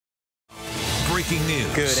breaking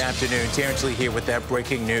news. Good afternoon. Terrence Lee here with that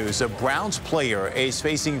breaking news. A Browns player is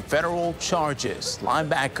facing federal charges.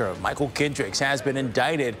 Linebacker Michael Kendricks has been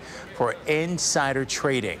indicted for insider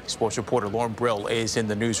trading. Sports reporter Lauren Brill is in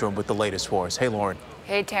the newsroom with the latest for us. Hey, Lauren.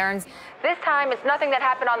 Hey, Terrence. This time, it's nothing that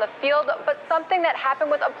happened on the field, but something that happened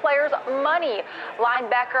with a player's money.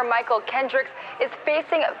 Linebacker Michael Kendricks is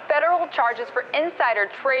facing federal charges for insider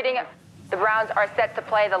trading. The Browns are set to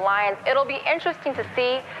play the Lions. It'll be interesting to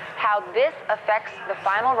see how this affects the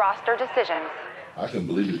final roster decisions. I couldn't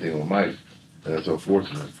believe the thing with Mike. That's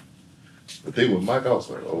unfortunate. The thing with Mike, I was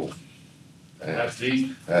like, oh. Man, that's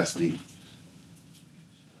deep. That's deep.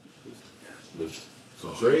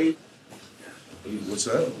 So, trade? What's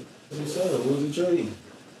that? What's that? What was he trading?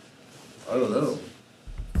 I don't know.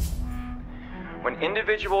 When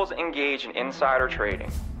individuals engage in insider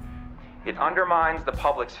trading, it undermines the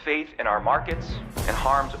public's faith in our markets and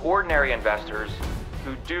harms ordinary investors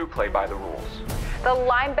who do play by the rules. The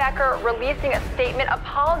linebacker releasing a statement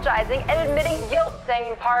apologizing and admitting guilt,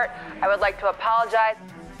 saying in part, "I would like to apologize."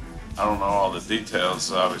 I don't know all the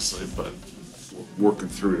details, obviously, but We're working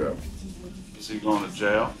through that. is he going to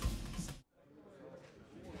jail?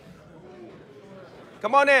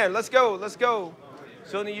 Come on in, let's go, let's go.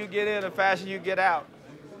 Sooner you get in, the faster you get out.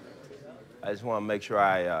 I just want to make sure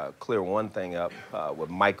I clear one thing up with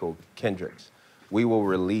Michael Kendricks. We will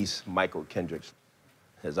release Michael Kendricks.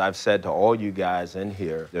 As I've said to all you guys in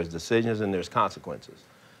here, there's decisions and there's consequences.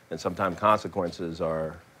 And sometimes consequences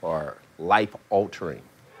are life-altering.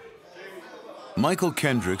 Michael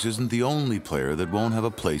Kendricks isn't the only player that won't have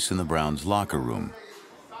a place in the Browns' locker room.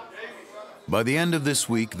 By the end of this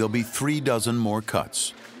week, there'll be 36 more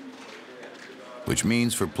cuts, which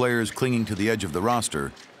means for players clinging to the edge of the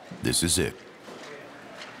roster, this is it.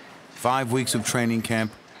 5 weeks of training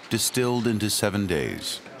camp distilled into 7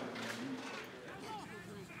 days.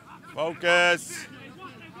 Focus.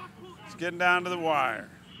 It's getting down to the wire.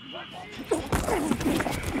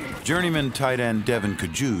 Journeyman tight end Devin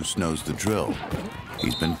Kajus knows the drill.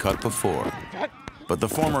 He's been cut before. But the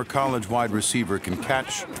former college wide receiver can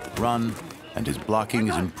catch, run, and his blocking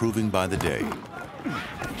is improving by the day.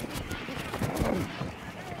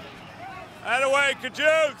 That away,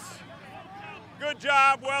 Kajus. Good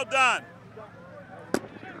job, well done.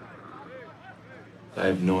 I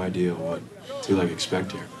have no idea what to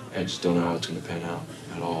expect here. I just don't know how it's going to pan out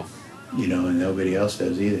at all. You know, and nobody else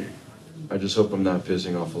does either. I just hope I'm not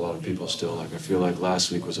pissing off a lot of people still. I feel like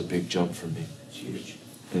last week was a big jump for me. It's huge.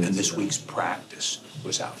 And this week's practice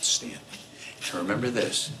was outstanding. And remember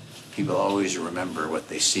this, people always remember what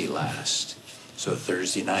they see last. So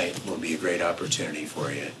Thursday night will be a great opportunity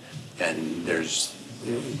for you. And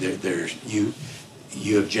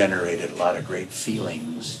you have generated a lot of great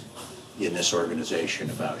feelings in this organization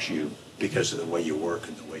about you because of the way you work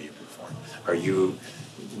and the way you perform. Are you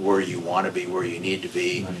where you want to be, where you need to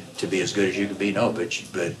be as good as you can be? No, but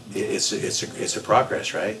it's a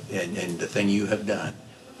progress, right? And the thing you have done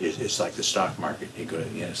is it's like the stock market. You go,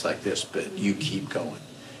 it's like this, but you keep going.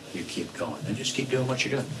 You keep going, and just keep doing what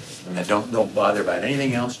you're doing. And don't bother about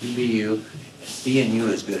anything else. You be you. Being you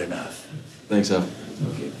is good enough. Thanks, Al.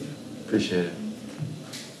 Okay. Appreciate it.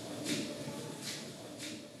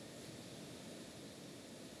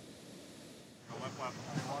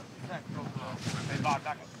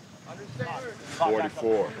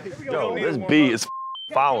 Yo, this B is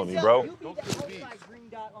following me, bro.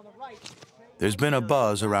 There's been a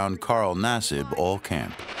buzz around Carl Nassib all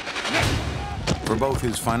camp for both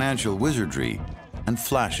his financial wizardry and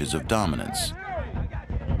flashes of dominance.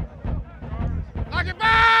 Knock it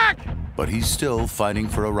back! But he's still fighting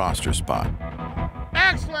for a roster spot.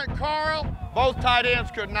 Excellent, Carl. Both tight ends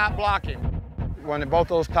could not block him. When both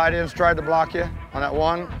those tight ends tried to block you on that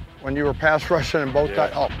one, when you were pass rushing and both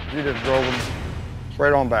tight, you just drove them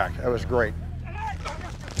straight on back. That was great.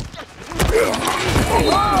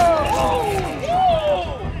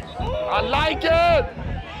 I like it!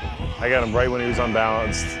 I got him right when he was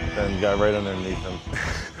unbalanced, then got right underneath him.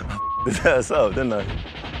 His ass up, didn't I?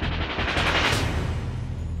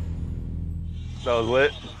 That was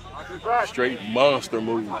lit. Straight monster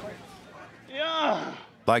move. Yeah.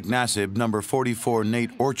 Like Nassib, number 44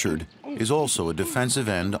 Nate Orchard is also a defensive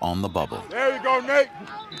end on the bubble. There you go, Nate.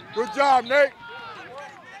 Good job, Nate.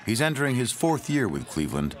 He's entering his 4th year with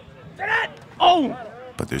Cleveland, Oh!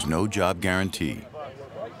 but there's no job guarantee.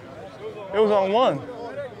 It was on one.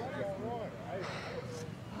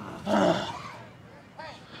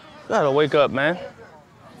 Gotta wake up, man.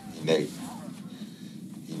 Nate,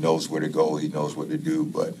 he knows where to go, he knows what to do,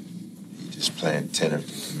 but he just playing tentative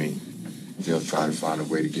to me. They'll try to find a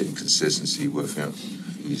way to get in consistency with him.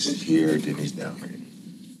 He's here, then he's down here.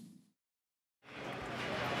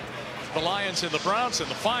 the Lions and the Browns in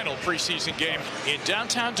the final preseason game in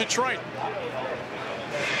downtown Detroit.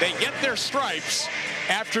 They get their stripes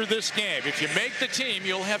after this game. If you make the team,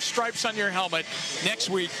 you'll have stripes on your helmet next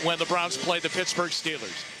week when the Browns play the Pittsburgh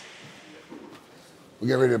Steelers. We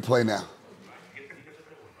get ready to play now.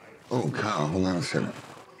 Oh, Kyle, hold on a second.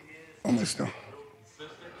 Oh, my stone.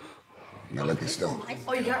 My lucky stone.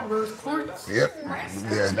 Oh, you got rose quartz? Yep.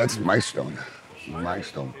 Yeah, that's my stone. My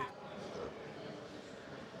stone.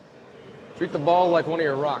 Treat the ball like one of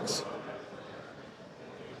your rocks.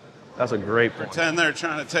 That's a great point. Pretend they're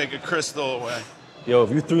trying to take a crystal away. Yo,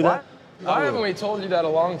 if you threw that... Why haven't we told you that a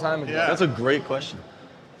long time ago? Yeah. That's a great question.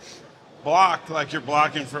 Block like you're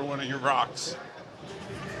blocking for one of your rocks.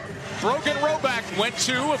 Brogan Throwback went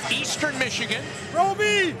to of Eastern Michigan.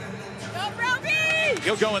 Roby! Go Roby!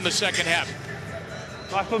 He'll go in the second half.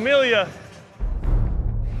 La Familia.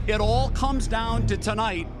 It all comes down to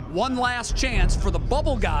tonight. One last chance for the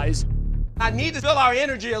bubble guys. I need to feel our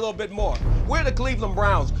energy a little bit more. We're the Cleveland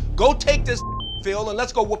Browns. Go take this field and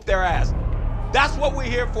let's go whoop their ass. That's what we're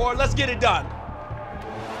here for. Let's get it done.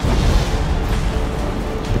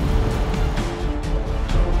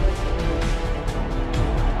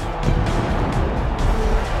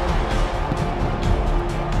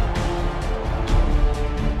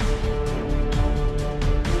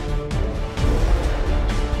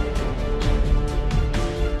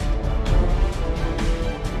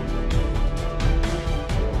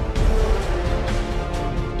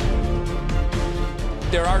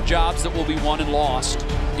 There are jobs that will be won and lost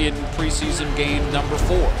in preseason game number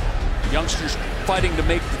 4. Youngsters fighting to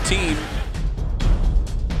make the team.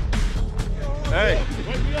 Hey.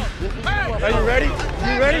 Are you ready?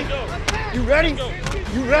 You ready? You ready?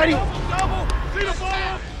 You ready?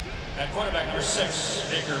 At quarterback number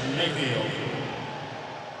 6, Baker Mayfield.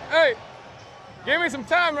 Hey, give me some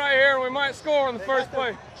time right here and we might score on the first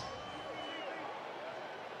play.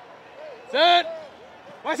 Set.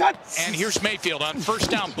 And here's Mayfield on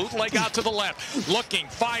first down, bootleg out to the left, looking,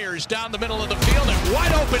 fires down the middle of the field, and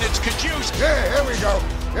wide open, it's Kajus. Yeah, there we go.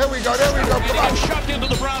 There we go, there we go. Come on. Shoved into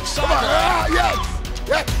the Browns sideline. Ah, yes,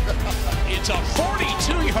 yes. It's a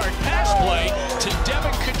 42-yard pass play to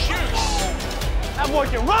Devin Kajus. That boy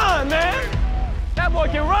can run, man. That boy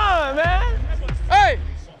can run, man. Hey,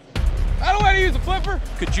 I don't want to use a flipper.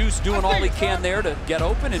 Kajus doing all he can there to get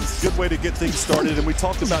open. And good way to get things started. And we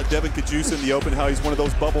talked about Devin Kajus in the open, how he's one of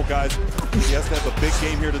those bubble guys. He has to have a big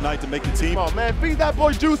game here tonight to make the team. Come on, man. Feed that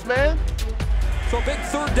boy juice, man. So a big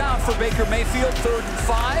third down for Baker Mayfield, 3rd and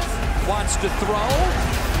 5. Wants to throw.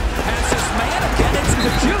 Passes man. Again, it's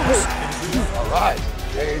Kajus. All right.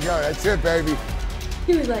 There you go. That's it, baby.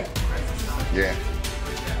 He was like... Yeah.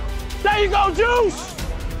 There you go, Juice.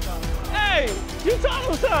 Hey, you taught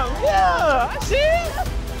him something. Yeah, I see it.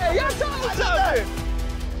 Hey, y'all taught him something.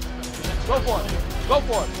 Go for it. Go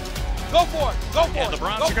for it. Go for it. Go for it. And the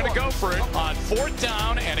Browns are going to go for it on 4th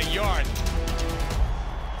down and a yard.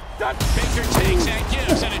 Baker takes and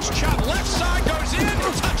gives, and it's chopped left side, goes in,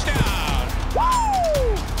 touchdown.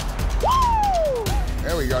 Woo! Woo!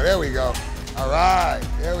 There we go, there we go. All right,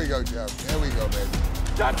 there we go, Jeff. There we go, baby.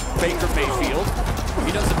 Baker Mayfield.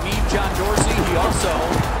 He doesn't mean John Dorsey. He also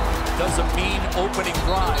doesn't mean opening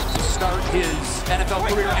drive to start his NFL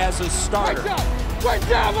career as a starter. Great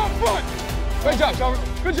job up front. Great job,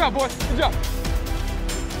 Trevor. Good job, boys. Good job.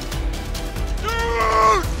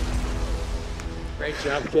 Great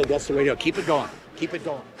job, kid. That's the way to go. Keep it going. Keep it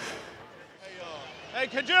going. Hey,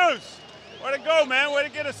 Kajus, way to go, man. Way to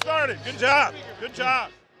get us started. Good job. Good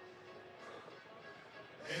job.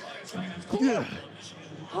 Yeah.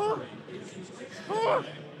 Huh? Huh?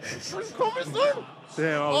 Let's go, son.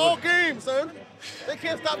 Damn, all game, son. They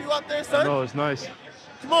can't stop you out there, son. No, it's nice.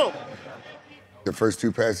 Come on. The first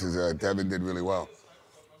 2 passes, Devin did really well.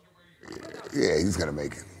 Yeah, he's going to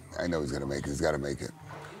make it. I know he's going to make it. He's got to make it.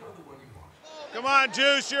 Come on,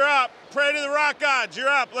 Juice, you're up. Pray to the rock gods. You're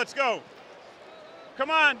up. Let's go. Come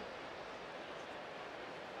on.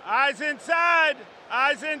 Eyes inside.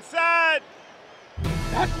 Eyes inside.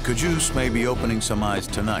 Kajus may be opening some eyes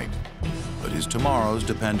tonight, but his tomorrows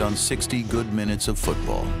depend on 60 good minutes of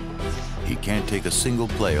football. He can't take a single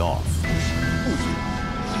play off.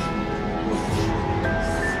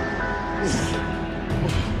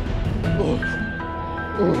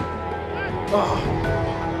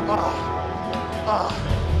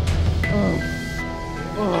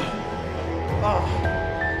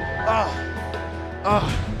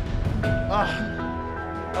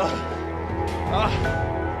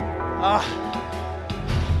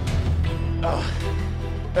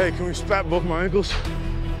 Hey, can we strap both my ankles,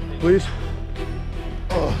 please?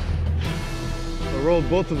 I rolled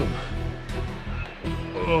both of them.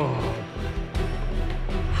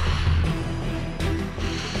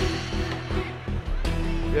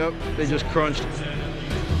 Yep, they just crunched.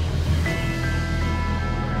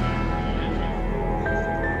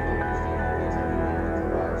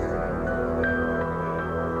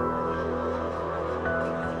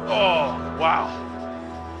 Oh, wow.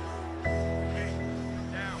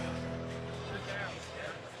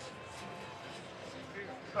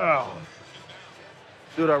 Oh.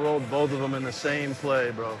 Dude, I rolled both of them in the same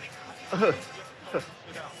play, bro.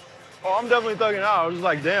 Oh, I'm definitely thugging out. I was just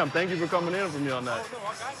like, damn, thank you for coming in for me on that.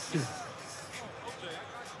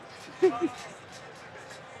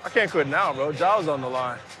 I can't quit now, bro. Jaw's on the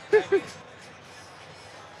line.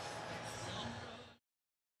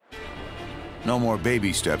 No more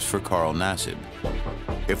baby steps for Carl Nassib.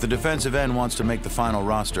 If the defensive end wants to make the final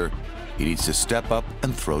roster, he needs to step up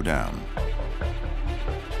and throw down.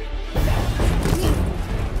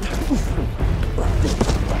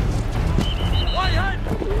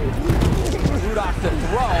 Rudock the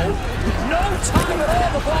throw. No time at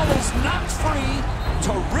all. The ball is knocked free.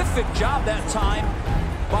 Terrific job that time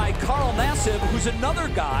by Carl Nassib, who's another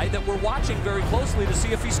guy that we're watching very closely to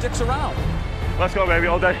see if he sticks around. Let's go, baby,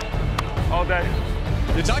 all day. All day.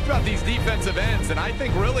 You talked about these defensive ends, and I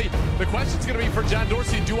think really the question's going to be for John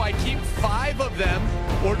Dorsey, do I keep 5 of them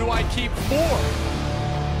or do I keep 4?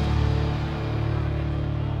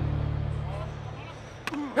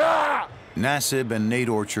 Nassib and Nate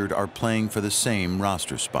Orchard are playing for the same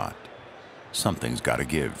roster spot. Something's got to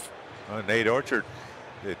give. Nate Orchard,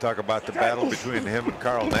 they talk about the battle between him and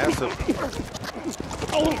Carl Nassib.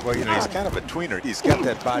 Well, you know, he's kind of a tweener. He's got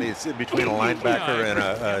that body. It's in between a linebacker and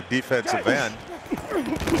a defensive end,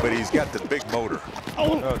 but he's got the big motor.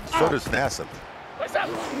 So does Nassib.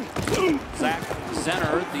 Zach,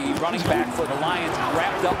 center, the running back for the Lions,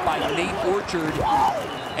 wrapped up by Nate Orchard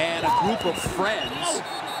and a group of friends.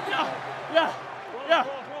 Yeah.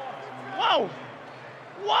 Whoa.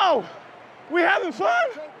 Whoa. We having fun?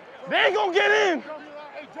 They ain't gonna get in.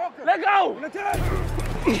 Let go.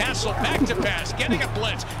 Castle back to pass, getting a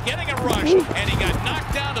blitz, getting a rush, and he got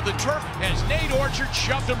knocked down to the turf as Nate Orchard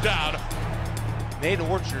shoved him down. Nate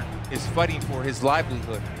Orchard is fighting for his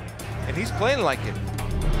livelihood, and he's playing like it.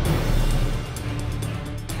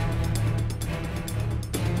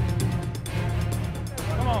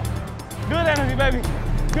 Come on. Good energy, baby.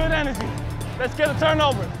 Good energy. Let's get a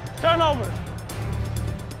turnover. Turnover.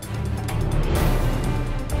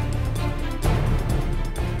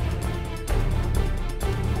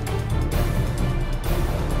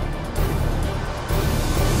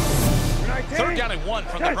 Third down and 1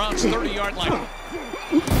 from the Browns' 30-yard line.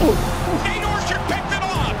 Nate Orchard picked it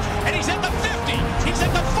off, and he's at the 50, he's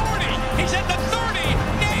at the 40, he's at the 30.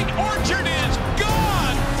 Nate Orchard is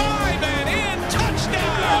gone. 5 and in,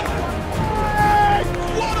 touchdown.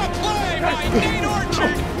 What a play by Nate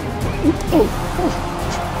Orchard.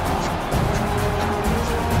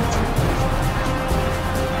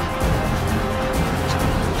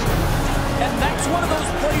 And that's one of those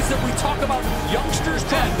plays that we talk about youngsters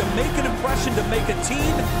trying to make an impression, to make a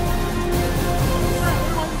team.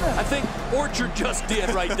 I think Orchard just did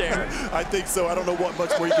right there. I think so. I don't know what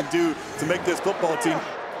much more you can do to make this football team.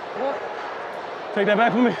 Take that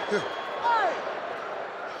back from me.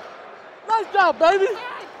 Nice job, baby.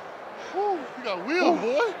 Woo, you got wheels,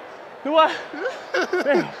 boy. Do what?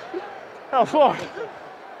 Damn. That was far.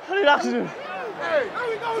 I need oxygen. Hey, there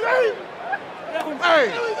we go, Dave. Hey.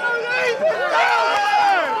 There we go, Dave.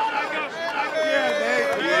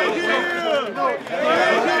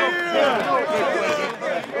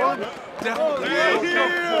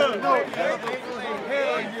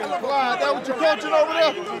 That what you coaching over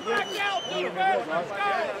there?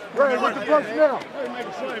 Ray, what's the personnel? Hey, make a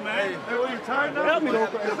play, man. Hey, what are you tired now? Help me.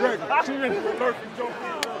 Oxygen.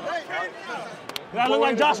 Do I look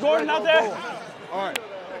like Josh Gordon out there? All right.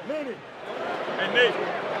 Hey, Nate.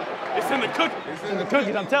 It's in the cookies. It's in the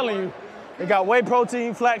cookies, I'm telling you. They got whey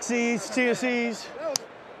protein, flax seeds, chia seeds.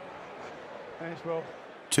 Thanks, bro.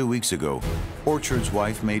 2 weeks ago, Orchard's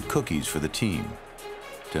wife made cookies for the team.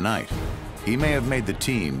 Tonight, he may have made the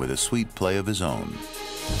team with a sweet play of his own.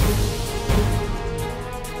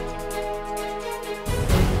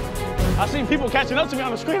 I seen people catching up to me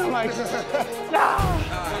on the screen. I'm like, ah.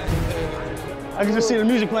 I can just see the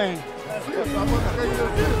music playing.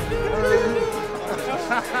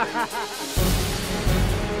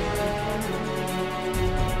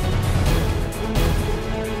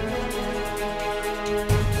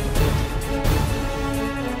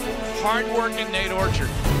 Hard-working Nate Orchard.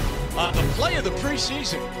 The play of the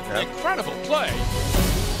preseason. Yep. Incredible play.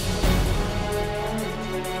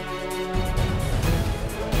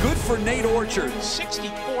 Good for Nate Orchard.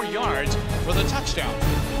 64 yards for the touchdown.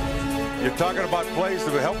 You're talking about plays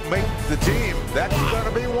that will help make the team. That's going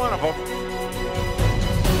to be one of them.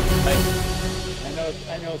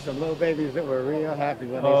 I know some little babies that were real happy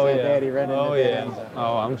when they saw Daddy running in the end zone.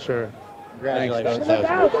 Oh, I'm sure. Congratulations.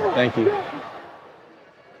 Thank you.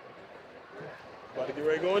 About to get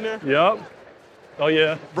ready to go in there? Yep. Oh,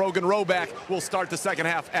 yeah. Brogan Roback will start the second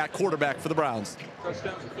half at quarterback for the Browns.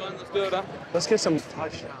 Let's get some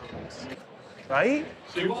touchdowns. Right?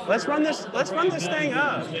 Let's run this thing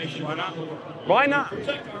up. Why not? All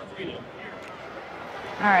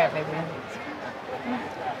right, baby.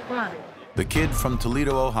 Come on. The kid from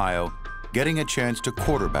Toledo, Ohio, getting a chance to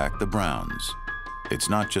quarterback the Browns. It's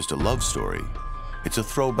not just a love story. It's a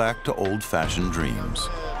throwback to old-fashioned dreams.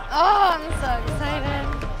 Oh, I'm so excited.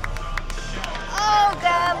 Oh,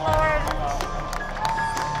 God, Lord.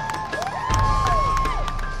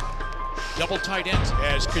 Double tight ends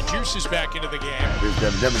as Kajus is back into the game.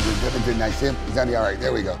 Devin, nice him. He's on the all right.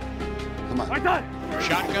 There we go. Come on.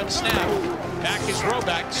 Shotgun snap. Back is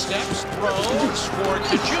Roback. Steps, throws for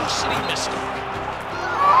Kajus, and he missed it.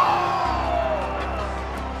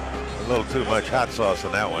 A little too much hot sauce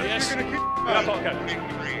on that one. Yes.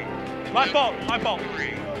 My fault.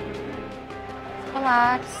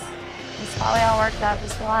 Relax. It's probably all worked out.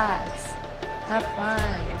 Just relax. Have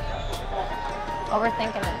fun.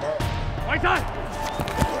 Overthinking it.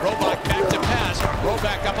 Roback back to pass.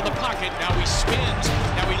 Roback up in the pocket. Now he spins.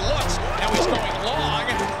 Now he looks. Now he's going long.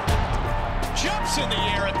 Jumps in the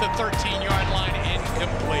air at the 13-yard line.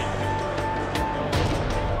 Incomplete.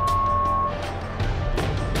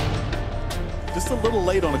 Just a little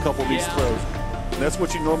late on a couple of these throws. And that's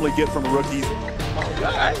what you normally get from rookies. All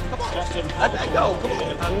right, come on. Let that go. Come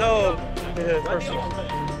on. I know. First of all.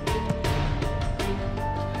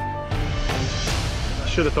 I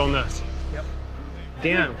should have thrown this.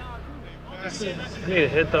 Damn. I need to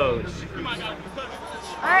hit those.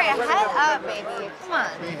 All right, head up, baby. Come on.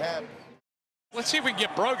 Let's see if we can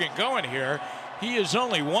get Brogan going here. He is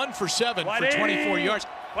only 1 for 7 for 24 yards.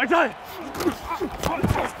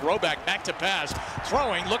 Roback back to pass.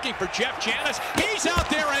 Throwing, looking for Jeff Janis. He's out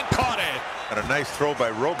there and caught it. And a nice throw by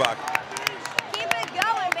Roback. Keep it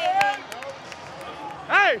going, baby.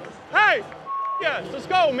 Hey! Yeah, let's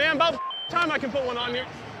go, man. About time I can put one on you.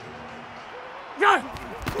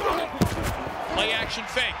 Play action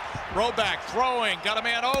fake. Roback throwing, got a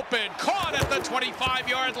man open, caught at the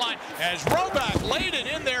 25-yard line as Roback laid it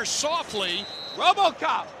in there softly.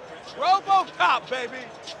 RoboCop, baby.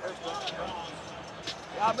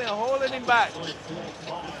 Y'all been holding him back.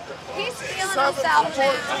 He's feeling himself now.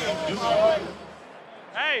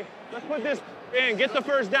 Hey, let's put this in. Get the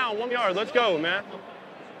first down, 1 yard. Let's go, man.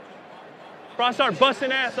 Before I start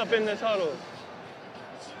busting ass up in this huddle.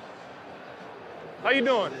 How you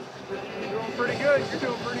doing? You're doing pretty good. You're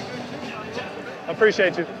doing pretty good, too. I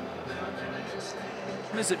appreciate you.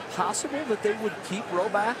 Is it possible that they would keep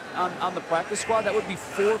Roback on the practice squad? That would be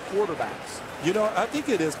 4 quarterbacks. You know, I think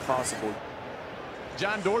it is possible.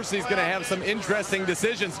 John Dorsey's going to have some interesting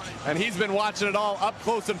decisions, and he's been watching it all up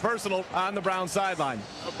close and personal on the Browns sideline.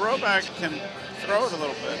 Roback can throw it a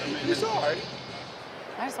little bit. I mean, He's all right.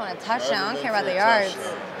 I just want a touchdown. I don't care about the yards.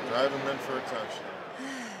 Drive him in for a touchdown.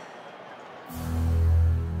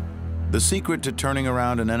 The secret to turning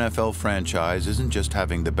around an NFL franchise isn't just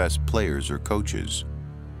having the best players or coaches.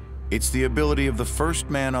 It's the ability of the first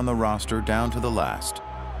man on the roster down to the last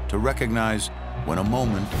to recognize when a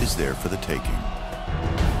moment is there for the taking.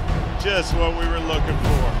 Just what we were looking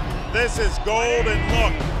for. This is golden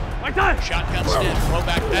look. Shotgun snap,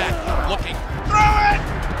 Roback back, looking. Throw it!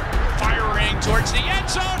 Firing towards the end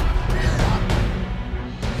zone.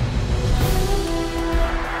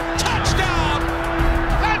 Touchdown!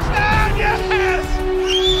 Touchdown, yes!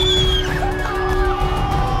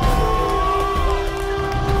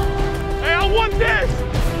 Hey, I want this!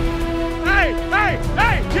 Hey,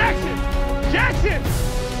 Jackson!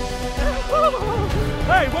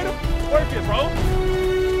 Hey, way to work it, bro.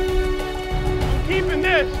 I'm keeping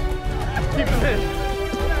this.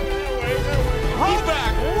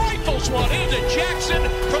 Roback rifles one into Jackson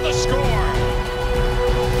for the score.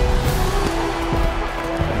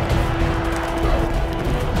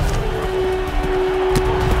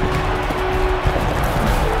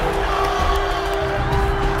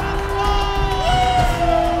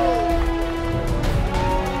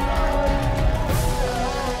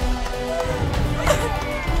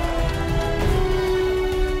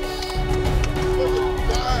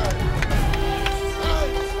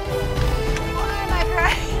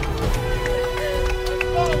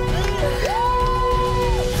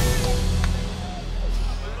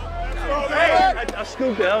 I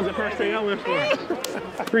scooped it. That was the first thing I went for.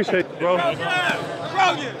 Appreciate it, bro.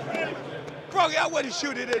 Froggy, I wouldn't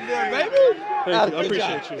shoot it in there, baby. Thank you. I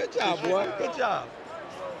appreciate you. Good job, boy. Good job.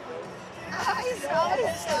 He's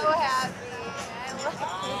always so happy.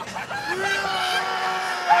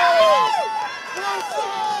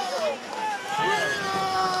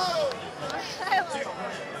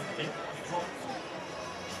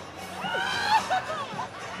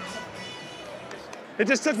 It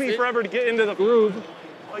just took me forever to get into the groove,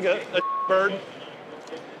 like a bird.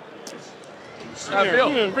 How'd it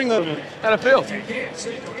feel? Bring that in. How'd it feel?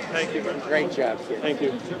 Thank you. Great job, kid. Thank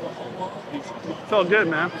you. Felt good,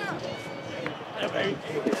 man.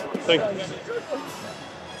 Thank you.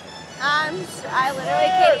 I literally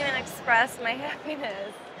can't even express my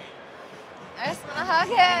happiness. I just want to hug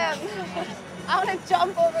him. I want to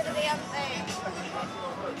jump over the damn thing.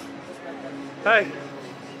 Hey.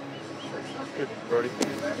 Good, Brody.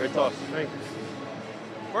 Great talk. Thank you.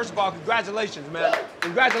 First of all, congratulations, man.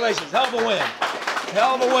 Congratulations. Hell of a win.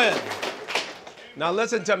 Hell of a win. Now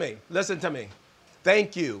listen to me. Listen to me.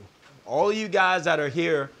 Thank you. All of you guys that are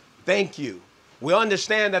here, thank you. We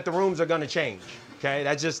understand that the rooms are going to change, okay?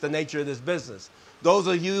 That's just the nature of this business. Those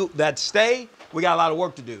of you that stay, we got a lot of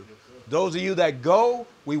work to do. Those of you that go,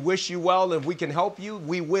 we wish you well. If we can help you,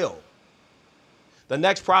 we will. The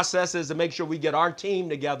next process is to make sure we get our team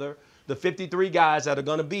together, the 53 guys that are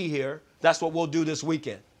going to be here. That's what we'll do this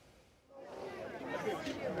weekend.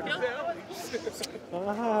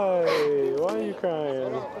 Hi, why are you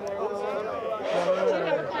crying?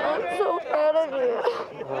 I'm so proud of you.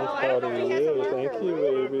 I'm proud of you. Thank you,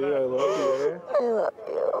 baby. I love you. I love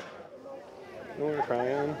you. You weren't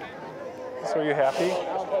crying? So are you happy?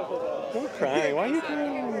 You're crying. Why are you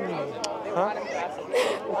crying? Huh?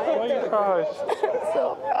 Why are you crying? I'm so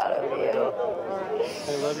proud of you.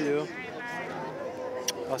 I love you.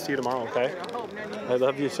 I'll see you tomorrow, okay? I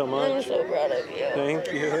love you so much. I'm so proud of you.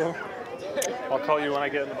 Thank you. I'll call you when I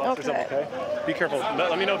get in the bus or something, okay? Be careful.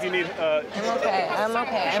 Let me know if you need... I'm okay. I'm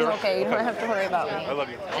okay. Sure? I'm okay. You don't have to worry about me. I love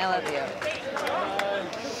you. I love you.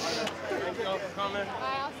 Thank you all for coming.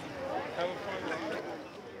 Have a fun day.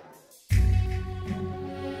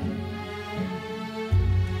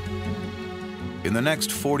 In the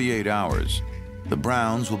next 48 hours, the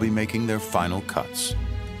Browns will be making their final cuts.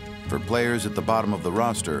 For players at the bottom of the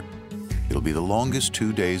roster, it'll be the longest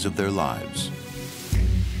 2 days of their lives.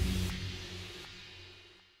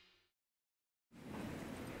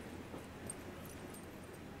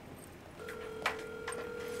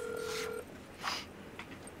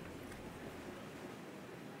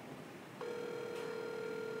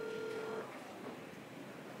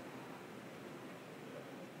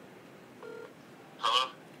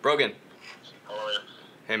 Brogan. How are you?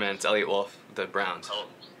 Hey man, it's Elliot Wolf with the Browns. How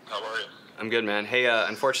are you? I'm good, man. Hey,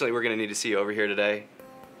 unfortunately, we're gonna need to see you over here today.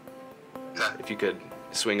 Yeah. If you could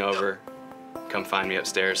swing over, come find me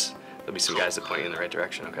upstairs. There'll be some guys that point you in the right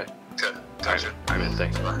direction, okay? Good. All right, man,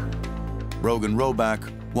 thanks. Rogan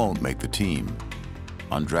Roback won't make the team.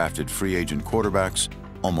 Undrafted free agent quarterbacks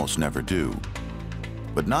almost never do.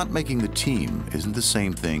 But not making the team isn't the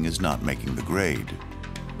same thing as not making the grade.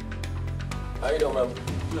 How you doing, man?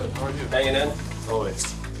 Good. How are you? Hanging in?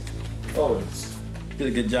 Always. Always. Did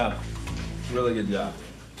a good job. Really good job.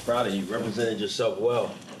 Proud of you. Represented yourself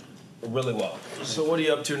well. Really well. So what are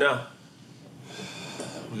you up to now?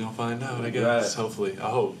 We're gonna find out, I guess. Right. Hopefully. I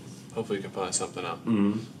hope. Hopefully we can find something out.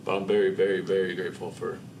 Mm-hmm. But I'm very, very, very grateful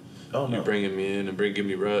for you bringing me in and giving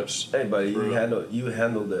me reps. Hey, buddy, you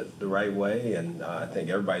handled it the right way, and I think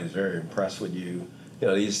everybody's very impressed with you. You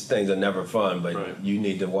know, these things are never fun, but you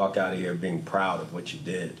need to walk out of here being proud of what you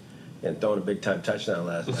did. And throwing a big-time touchdown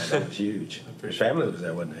last night, that was huge. Your family was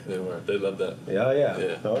there, wasn't they? They were. They loved that. Yeah, yeah.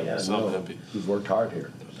 Yeah. Oh, yeah. So I'm happy. You've worked hard here.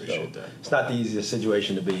 I appreciate that. It's not the easiest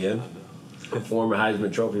situation to be in. A former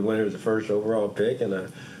Heisman Trophy winner is the first overall pick, and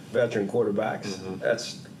a veteran quarterback.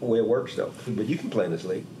 That's the way it works, though. But you can play in this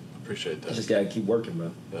league. Appreciate that. You just got to keep working,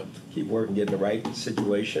 man. Yep. Keep working, get in the right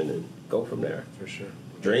situation, and go from there. For sure.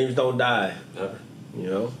 Dreams don't die. Never. You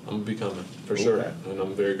know? I'm gonna be coming, for sure. And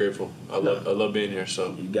I'm very grateful. I love being here,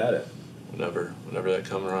 so. You got it. Whenever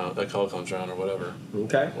that call comes around or whatever.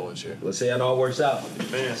 Okay. I'm always here. Let's see how it all works out.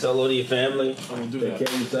 Man. Say hello to your family. I'm gonna do Take that.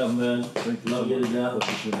 care of yourself, man. Love you to death.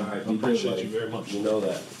 All right, I appreciate you very much. You know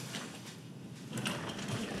that.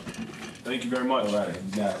 Thank you very much. All right,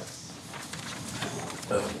 you got it.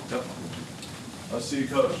 Yep. I'll see you,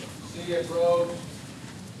 Coach. See you, bro.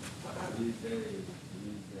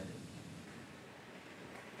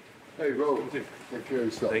 Hey, Ro, take care of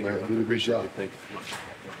yourself, man. You did a good job. Thank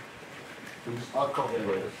you. I'll call you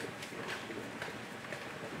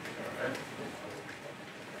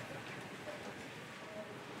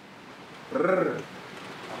later.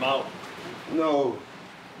 I'm out. No.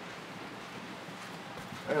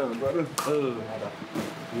 Damn, brother.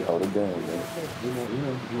 Oh, the game,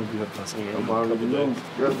 man. We'll be up plus I'm already know.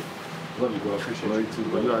 Love you, bro. Appreciate you too,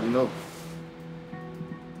 bro. You already know.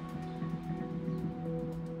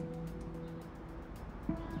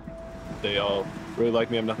 They all really like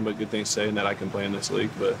me. I have nothing but good things to say, and that I can play in this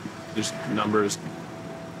league. But just numbers.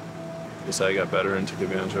 Just I got better and took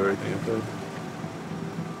advantage of everything I could.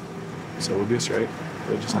 So we'll be straight.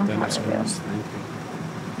 But just have to have some runs.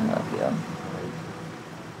 I love you.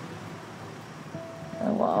 It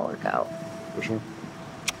will all work out. For sure.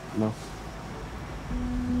 No.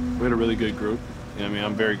 We had a really good group. You know, I mean,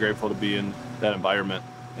 I'm very grateful to be in that environment.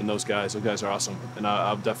 And those guys are awesome. And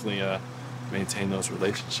I'll definitely maintain those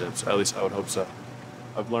relationships. At least I would hope so.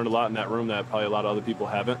 I've learned a lot in that room that probably a lot of other people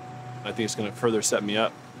haven't. I think it's going to further set me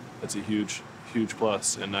up. That's a huge, huge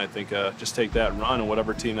plus. And I think just take that and run, and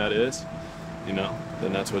whatever team that is, you know,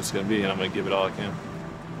 then that's what it's going to be. And I'm going to give it all I can.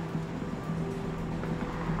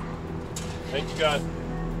 Thank you, God.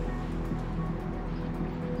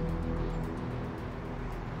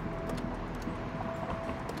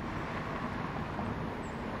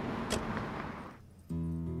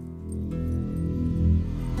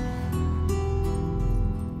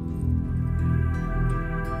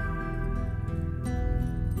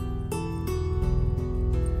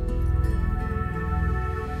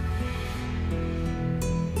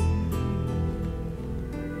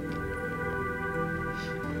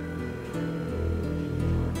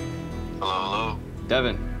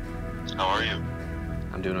 Devin. How are you?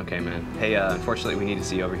 I'm doing okay, man. Hey, unfortunately, we need to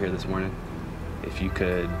see you over here this morning. If you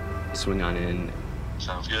could swing on in.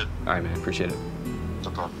 Sounds good. All right, man. Appreciate it.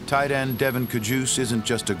 No problem. Tight end Devin Kajus isn't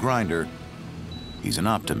just a grinder, he's an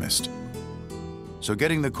optimist. So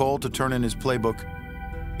getting the call to turn in his playbook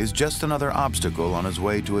is just another obstacle on his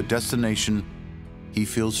way to a destination he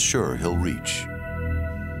feels sure he'll reach.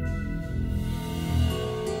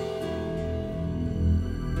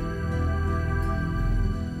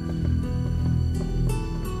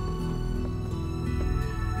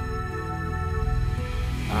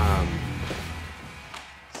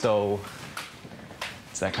 So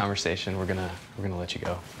it's that conversation. We're gonna let you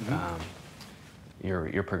go.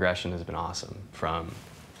 Your progression has been awesome. From,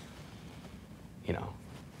 you know,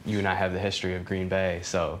 you and I have the history of Green Bay.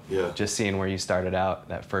 So yeah. Just seeing where you started out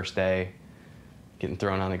that first day, getting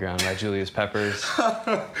thrown on the ground by Julius Peppers.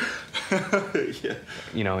 Yeah.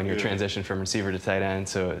 You know, in your transition from receiver to tight end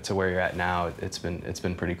to where you're at now, it's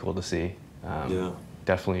been pretty cool to see. Yeah.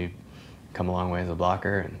 Definitely come a long way as a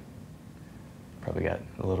blocker, and probably got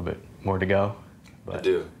a little bit more to go. But, I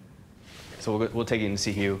do. So we'll take you in to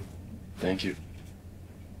see Hugh. Thank you.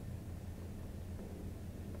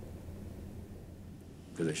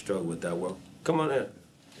 Because they struggle with that. Well, come on in.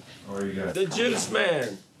 How are you guys? The Juice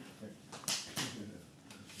Man.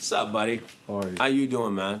 What's up, buddy? How are you? How you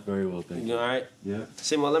doing, man? Very well, thank you. You all right? Yeah.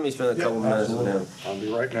 See, well, let me spend a couple minutes with him. I'll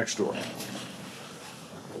be right next door.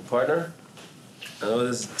 Partner, I know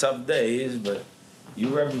this is tough days, but you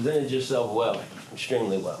represented yourself well,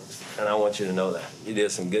 extremely well, and I want you to know that. You did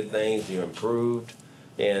some good things, you improved,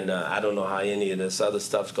 and I don't know how any of this other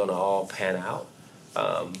stuff's gonna all pan out,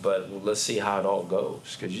 but let's see how it all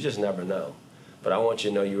goes, because you just never know. But I want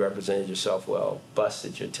you to know you represented yourself well,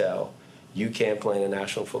 busted your tail. You can't play in the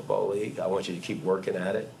National Football League. I want you to keep working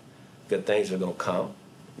at it. Good things are gonna come,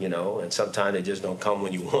 you know, and sometimes they just don't come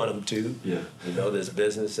when you want them to. Yeah. You know, this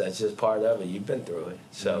business, that's just part of it. You've been through it,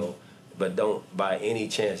 so. But don't by any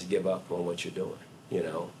chance give up on what you're doing, you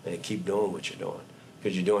know, and keep doing what you're doing,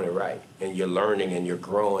 because you're doing it right, and you're learning and you're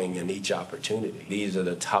growing in each opportunity. These are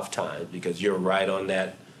the tough times because you're right on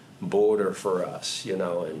that border for us, you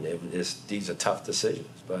know, and these are tough decisions,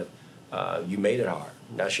 but you made it hard.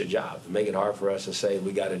 That's your job, to make it hard for us to say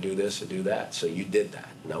we got to do this or do that. So you did that,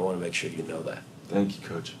 and I want to make sure you know that. Thank you,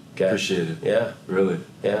 Coach. Okay. Appreciate it. Yeah. Really.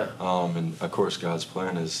 Yeah. And of course, God's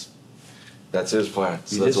plan is. That's his plan,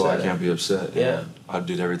 so You that's just why I said can't that. be upset. Yeah. And I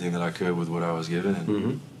did everything that I could with what I was given,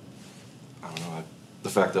 and I don't know, the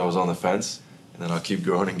fact that I was on the fence, and then I'll keep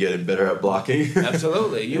growing and getting better at blocking.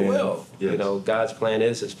 Absolutely, you And, will. yes. You know, God's plan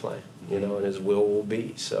is his plan, you know, and his will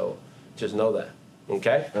be. So just know that,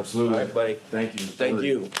 okay? Absolutely. All right, buddy. Thank you. Thank Really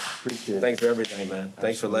you. appreciate it. Thanks for everything, man.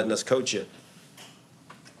 Thanks for letting us coach you.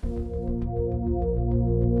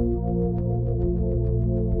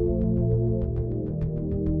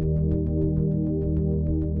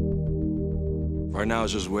 Right now,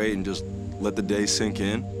 it's just wait and just let the day sink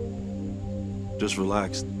in. Just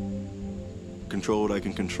relax. Control what I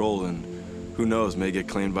can control, and who knows, may get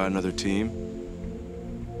claimed by another team.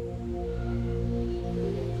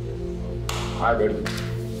 All right, buddy.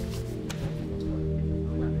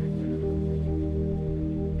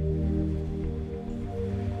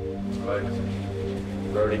 fights.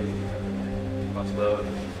 Brody, much love.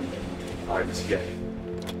 All right, let's get.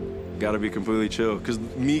 Gotta be completely chill, because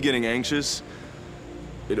me getting anxious,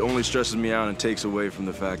 it only stresses me out and takes away from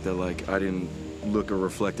the fact that, like, I didn't look or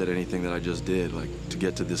reflect at anything that I just did, like, to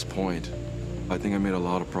get to this point. I think I made a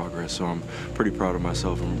lot of progress, so I'm pretty proud of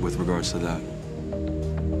myself with regards to that.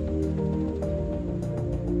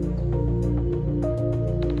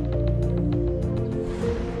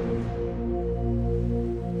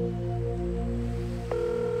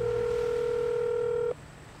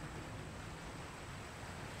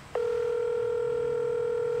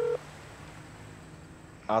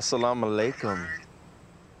 Assalamu alaikum.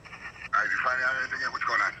 Did you find out anything yet? What's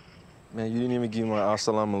going on? Man, you didn't even give me my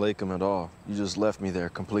assalamu alaikum at all. You just left me there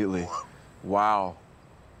completely. Wow.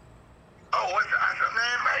 Oh, what's that?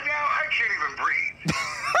 Man, right now, I can't even breathe.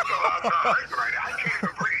 I can't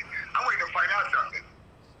even breathe. I'm waiting to find out something.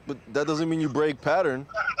 But that doesn't mean you break pattern.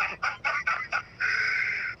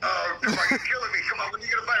 Oh, come on, you're killing me. Come on, when you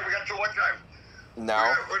get a fight, we got till what time?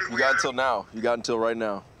 Now? You got until now. You got until right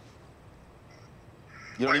now.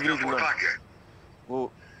 You don't even need to know. 4 o'clock yet?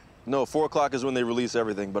 Well, no, 4 o'clock is when they release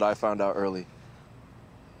everything, but I found out early.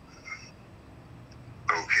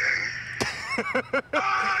 Okay.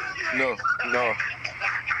 No.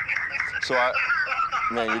 So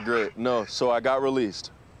man, you're great. No, so I got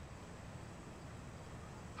released.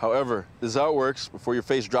 However, this is how it works before your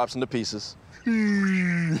face drops into pieces.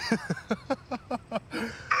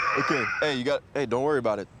 Okay, hey, don't worry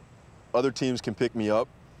about it. Other teams can pick me up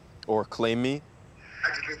or claim me. I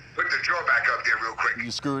just put the drawer back up there real quick. You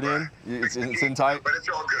screw it in? It's in tight? But it's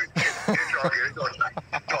all good. It's all good. It's all tight.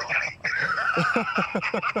 It's all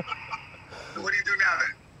tight. So what do you do now,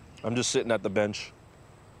 then? I'm just sitting at the bench.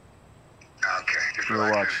 Okay, just You'll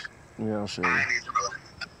relax. watch. Yeah, I'll show you. I need some relax.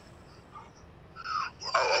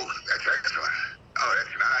 Oh, that's excellent. Oh,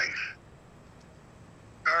 that's nice.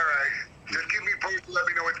 All right. Just keep me posted. Let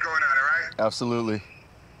me know what's going on, all right? Absolutely.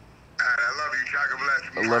 All right, I love you. Chaga bless.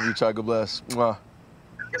 I love you, Chaga bless. Mwah.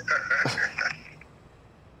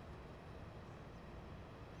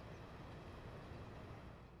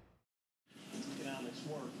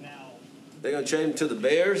 They're gonna trade him to the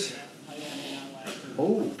Bears.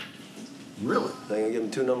 Oh, really? They're gonna give him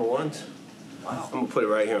 2 number 1s. Wow. I'm gonna put it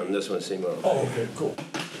right here on this one, Simo. Oh, okay, cool.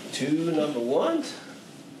 2 number 1s?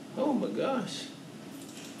 Oh my gosh.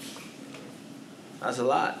 That's a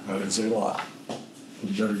lot. That is a lot.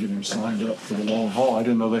 You better get him signed up for the long haul. I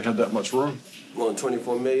didn't know they had that much room. More than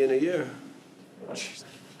 $24 million a year. Jeez.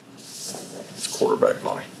 It's quarterback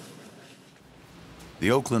money. The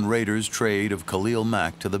Oakland Raiders' trade of Khalil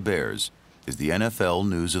Mack to the Bears is the NFL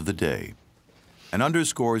news of the day and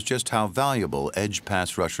underscores just how valuable edge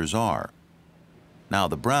pass rushers are. Now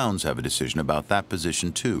the Browns have a decision about that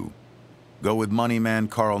position too. Go with money man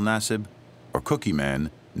Carl Nassib or cookie man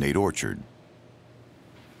Nate Orchard.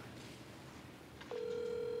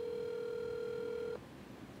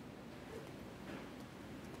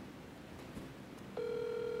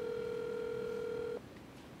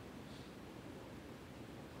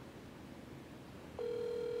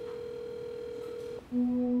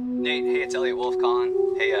 Nate, hey, it's Elliot Wolf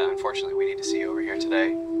calling. Hey, unfortunately, we need to see you over here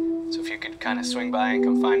today. So if you could kind of swing by and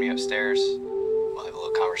come find me upstairs, we'll have a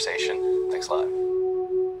little conversation. Thanks a lot.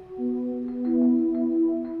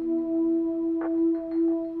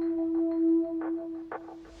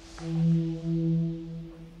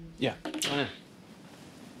 Yeah, come on in.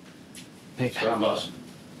 Hey. boss.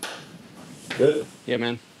 Good. Yeah,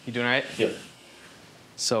 man. You doing all right? Yeah.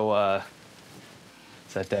 So,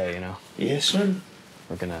 it's that day, you know? Yes, sir.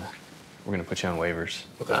 We're gonna put you on waivers.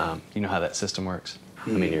 Okay. You know how that system works? I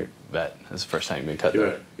mean, you're a vet. This is the first time you've been cut.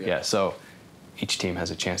 Right. Yeah. So each team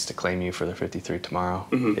has a chance to claim you for their 53 tomorrow.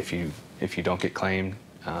 If you don't get claimed,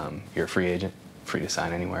 you're a free agent, free to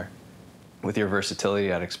sign anywhere. With your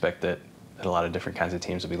versatility, I'd expect that a lot of different kinds of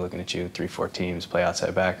teams will be looking at you. 3-4 teams play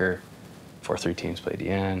outside backer, 4-3 teams play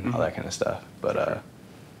DN, all that kind of stuff. But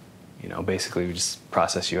you know, basically we just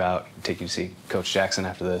process you out, take you to see Coach Jackson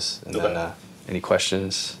after this, and then any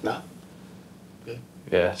questions? No. Good.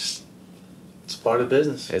 Yeah. It's part of the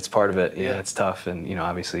business. It's part of it. Yeah, it's tough, and you know,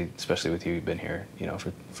 obviously, especially with you, you've been here, you know,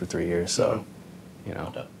 for 3 years, so, you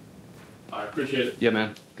know. I appreciate it. Yeah,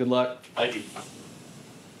 man. Good luck. Thank you.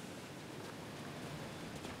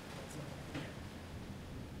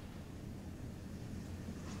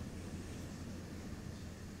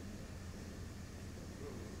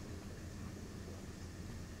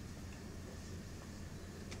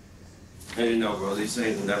 Hey, you know, bro, these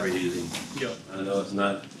things are never easy. Yep. I know it's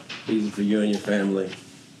not easy for you and your family,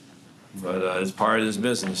 but it's part of this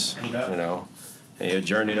business, you know. And your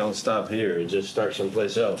journey don't stop here; it just starts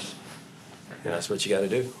someplace else. that's what you got to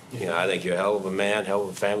do. I think you're a hell of a man, hell of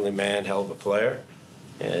a family man, hell of a player,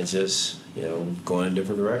 and it's just, going in a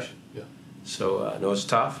different direction. Yeah. So I know it's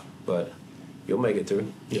tough, but you'll make it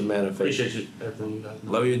through. You're a man of faith. Appreciate you, everything you guys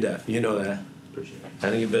know. Love you to death. You know that. Appreciate it.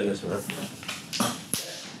 Handle your business, man.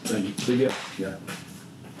 Thank you. See ya. Yeah.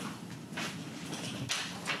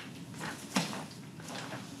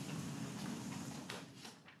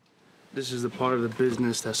 This is the part of the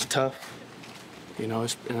business that's tough.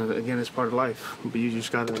 It's, again, it's part of life. But you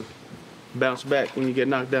just gotta bounce back when you get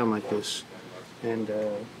knocked down like this. And,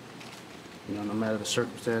 no matter the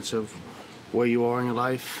circumstance of where you are in your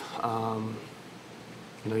life,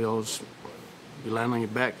 you always, you land on your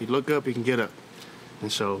back, you look up, you can get up.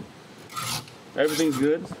 And so, everything's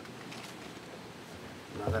good.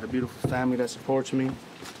 I got a beautiful family that supports me.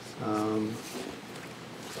 A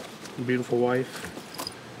beautiful wife.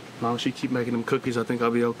 As long as she keep making them cookies, I think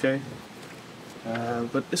I'll be okay.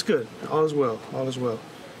 But it's good. All is well. All is well.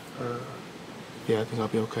 Yeah, I think I'll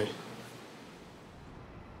be okay.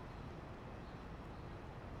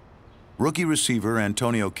 Rookie receiver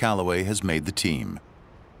Antonio Callaway has made the team.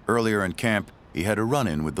 Earlier in camp, he had a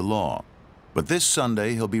run-in with the law. But this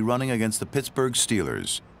Sunday, he'll be running against the Pittsburgh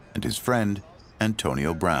Steelers and his friend,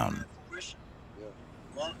 Antonio Brown.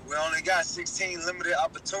 We only got 16 limited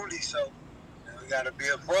opportunities, so we gotta be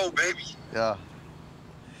a pro, baby. Yeah.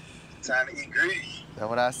 Time to eat greedy. That's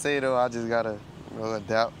what I say though. I just gotta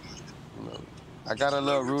adapt. I got a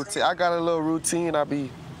little routine. I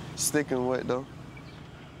be sticking with though.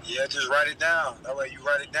 Yeah, just write it down. That way you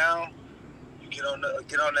write it down, you get on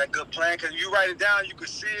that good plan. Cause you write it down, you can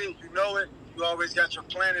see it, you know it. You always got your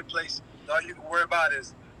plan in place. All you can worry about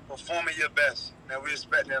is performing your best. Now we're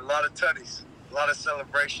expecting a lot of tutties, a lot of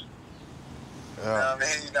celebration. Yeah. You know what I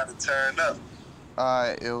mean? You gotta turn up. All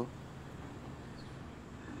right, yo.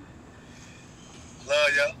 Love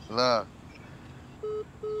ya. Love.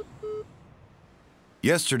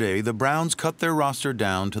 Yesterday, the Browns cut their roster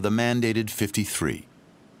down to the mandated 53.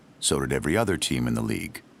 So did every other team in the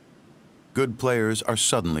league. Good players are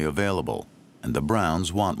suddenly available, and the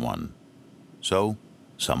Browns want one. So,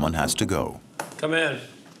 someone has to go. Come in.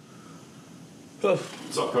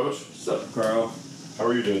 What's up, Coach? What's up, Carl? How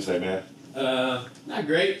are you doing today, man? Not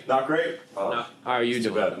great. Not great? No. How are you doing?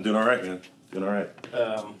 Too bad. I'm doing all right, man. Doing all right.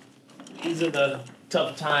 These are the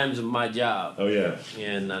tough times of my job. Oh, yeah.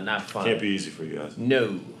 And not fun. Can't be easy for you guys.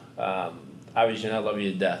 No. Obviously, I love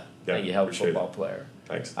you to death. Yeah, I think you're a hell of a appreciate football it. player.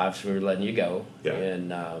 Thanks. Obviously, we're letting you go. Yeah.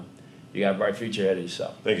 And you got a bright future ahead of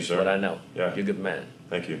yourself. Thank you, sir. But I know. Yeah. You're a good man.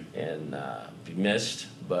 Thank you. And you missed,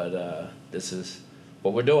 but this is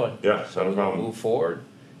what we're doing. Yeah, So not a we're going to problem. move forward.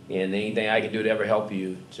 And anything I can do to ever help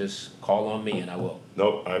you, just call on me and I will.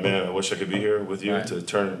 Nope, man, I wish I could be here with you All right. to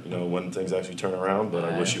turn, when things actually turn around, but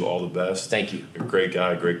I wish you all the best. Thank you. You're a great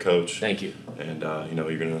guy, great coach. Thank you. And,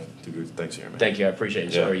 you're going to do good things here, man. Thank you. I appreciate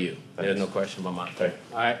it. Yeah. So are you. Thanks. There's no question in my mind. Hey.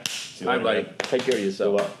 All right. See you All right, later, buddy. man. Take care of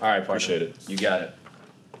yourself. Good luck. All right, partner. Appreciate it. You got it.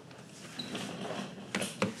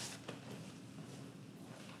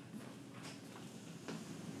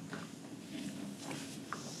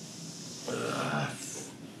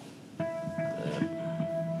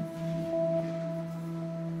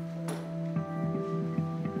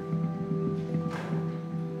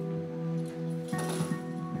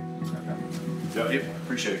 Yeah,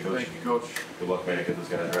 appreciate it, Coach. Thank you, Coach. Good luck, man. Get those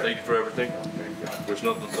guys right. Thank you for everything. There's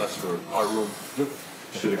nothing less for our room.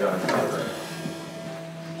 Should have gotten it.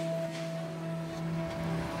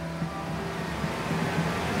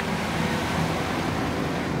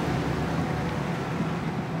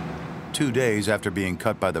 Two days after being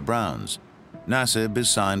cut by the Browns, Nassib is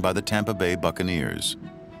signed by the Tampa Bay Buccaneers.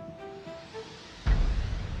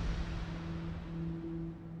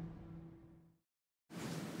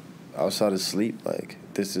 Outside of sleep,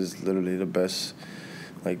 this is literally the best,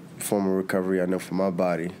 form of recovery I know for my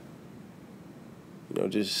body.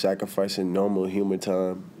 Just sacrificing normal human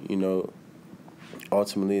time,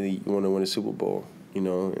 ultimately you want to win a Super Bowl,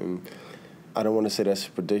 and I don't want to say that's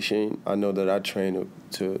a prediction. I know that I train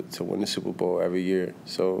to win the Super Bowl every year.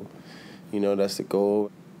 So, that's the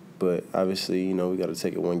goal. But obviously, we got to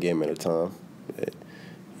take it one game at a time. But,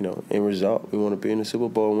 end result, we want to be in the Super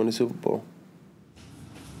Bowl and win the Super Bowl.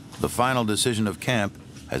 The final decision of camp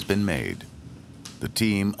has been made. The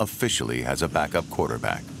team officially has a backup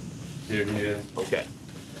quarterback. Here. Okay.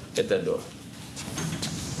 Hit that door.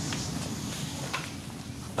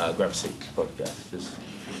 Grab a seat. Both guys.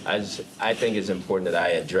 I think it's important that I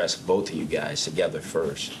address both of you guys together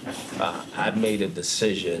first. I've made a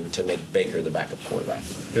decision to make Baker the backup quarterback.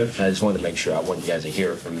 Good. I just wanted to make sure I want you guys to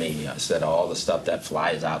hear it from me instead of all the stuff that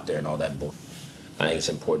flies out there and all that bull. I think it's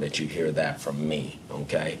important that you hear that from me,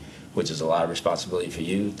 okay? which is a lot of responsibility for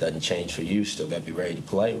you. Doesn't change for you. Still got to be ready to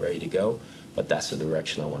play, ready to go. But that's the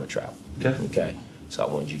direction I want to travel. Okay? So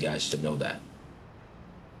I want you guys to know that.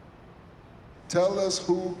 Tell us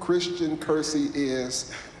who Christian Kersey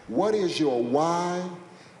is. What is your why,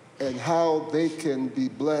 and how they can be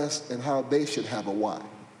blessed, and how they should have a why?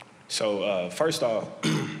 So first off,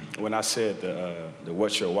 when I said the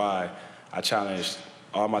what's your why, I challenged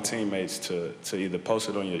all my teammates to either post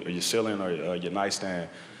it on your ceiling or your nightstand,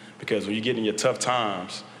 because when you get in your tough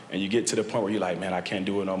times and you get to the point where you're like, man, I can't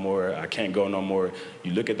do it no more, I can't go no more,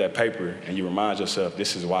 you look at that paper and you remind yourself,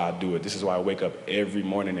 this is why I do it. This is why I wake up every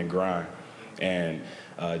morning and grind. And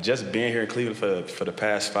just being here in Cleveland for the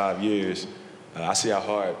past 5 years, I see how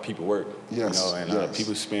hard people work. Yes, you know, and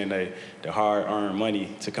people spend their hard-earned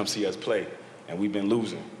money to come see us play, and we've been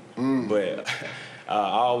losing. But I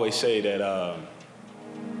always say that,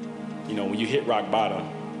 you know, when you hit rock bottom,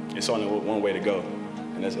 it's only one way to go,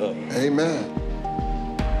 and that's up. Amen.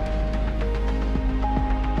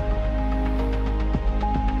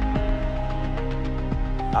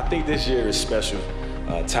 I think this year is special,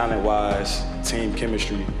 talent-wise, team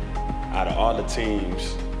chemistry. Out of all the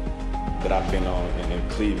teams that I've been on in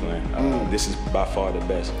Cleveland, this is by far the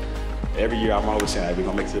best. Every year I'm always saying, hey, we're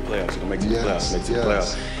gonna make it to the playoffs, we're gonna make it to the playoffs, make it to the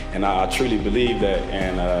playoffs. And I truly believe that,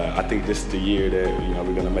 and I think this is the year that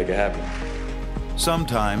we're gonna make it happen.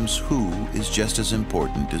 Sometimes who is just as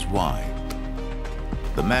important as why.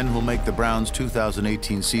 The men who'll make the Browns'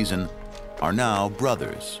 2018 season are now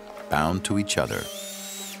brothers, bound to each other.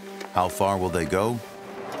 How far will they go?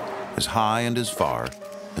 As high and as far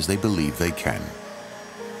as they believe they can.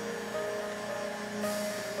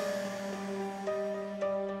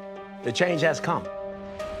 The change has come.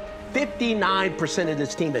 59% of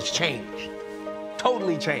this team has changed.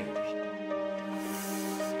 Totally changed.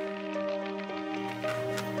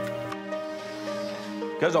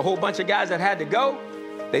 There's a whole bunch of guys that had to go.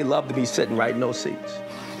 They love to be sitting right in those seats.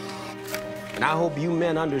 And I hope you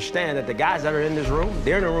men understand that the guys that are in this room,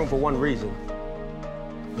 they're in the room for one reason.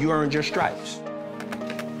 You earned your stripes.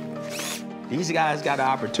 These guys got an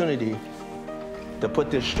opportunity to put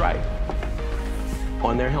this stripe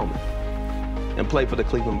on their helmet and play for the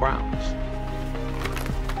Cleveland Browns.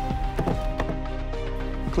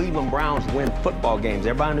 Cleveland Browns win football games.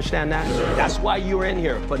 Everybody understand that? That's why you're in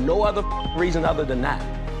here, for no other reason other than that.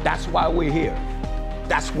 That's why we're here.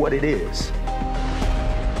 That's what it is.